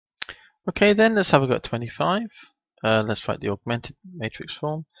Okay, then let's have a go at 25. Let's write the augmented matrix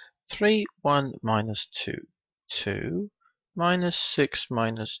form. 3, 1, minus 2, 2, minus 6,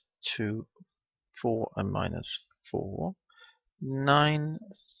 minus 2, 4, and minus 4, 9,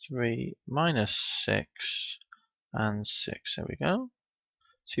 3, minus 6, and 6. There we go.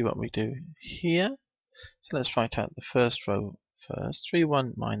 See what we do here. So let's write out the first row first. 3,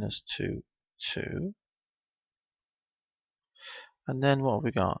 1, minus 2, 2. And then what have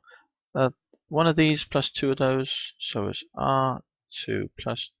we got? One of these plus two of those, so it's R2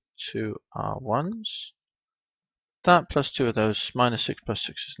 plus 2 R1s. That plus two of those, minus 6 plus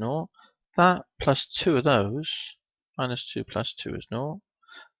 6 is 0. That plus two of those, minus 2 plus 2 is 0.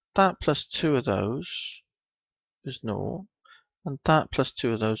 That plus two of those is 0. And that plus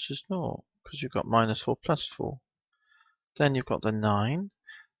two of those is 0, because you've got minus 4 plus 4. Then you've got the 9.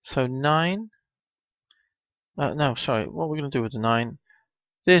 So 9, no, sorry, what we're going to do with the 9,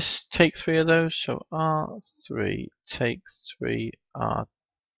 this, take 3 of those, so R3, take 3 R2s,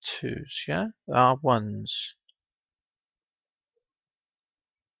 yeah? R1s.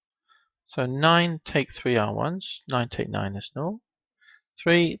 So 9, take 3 R1s, 9 take 9 is 0.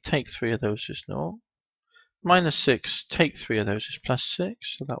 3, take 3 of those is 0. Minus 6, take 3 of those is plus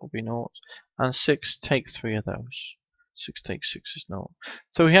 6, so that will be 0. And 6, take 3 of those. 6 take 6 is 0.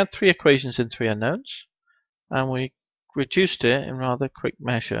 So we had 3 equations in 3 unknowns, and we reduced it in rather quick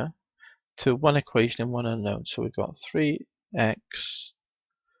measure to one equation and one unknown. So we've got 3x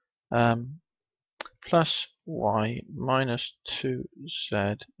plus y minus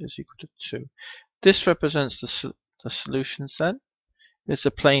 2z is equal to 2. This represents the solutions then. It's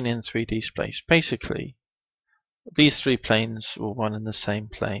a plane in 3D space. Basically, these three planes were one and the same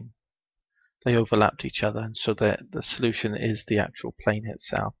plane. They overlapped each other, and so the solution is the actual plane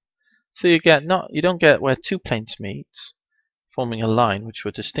itself. So you don't get where two planes meet, forming a line which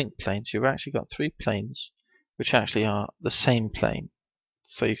were distinct planes. You've actually got three planes which actually are the same plane.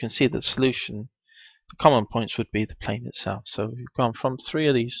 So you can see the solution, the common points would be the plane itself. So you've gone from three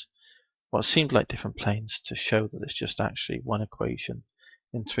of these what seemed like different planes to show that it's just actually one equation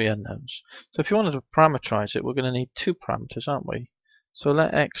in three unknowns. So if you wanted to parameterize it, we're going to need two parameters, aren't we? So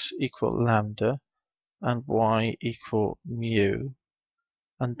let x equal lambda and y equal mu,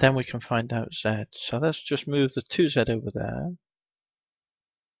 and then we can find out z. So let's just move the 2z over there.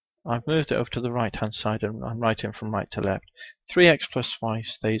 I've moved it over to the right hand side and I'm writing from right to left. 3x plus y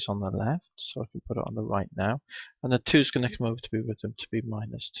stays on the left, so I can put it on the right now. And the 2 is going to come over to be with them to be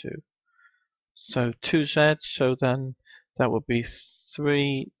minus 2. So 2z, so then that would be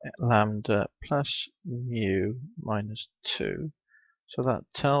 3 lambda plus mu minus 2. So that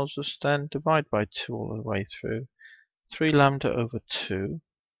tells us then, divide by 2 all the way through. 3 lambda over 2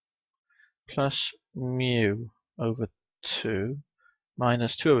 plus mu over 2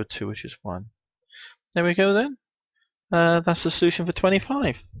 minus 2 over 2, which is 1. There we go then. That's the solution for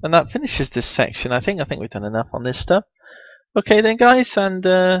 25. And that finishes this section. I think we've done enough on this stuff. Okay then guys, and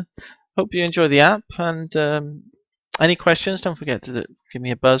hope you enjoy the app. And any questions, don't forget to give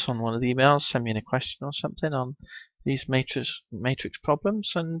me a buzz on one of the emails. Send me in a question or something on these matrix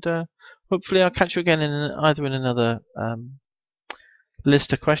problems. And hopefully I'll catch you again in either in another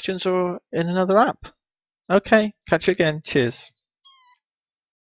list of questions or in another app. Okay, catch you again. Cheers.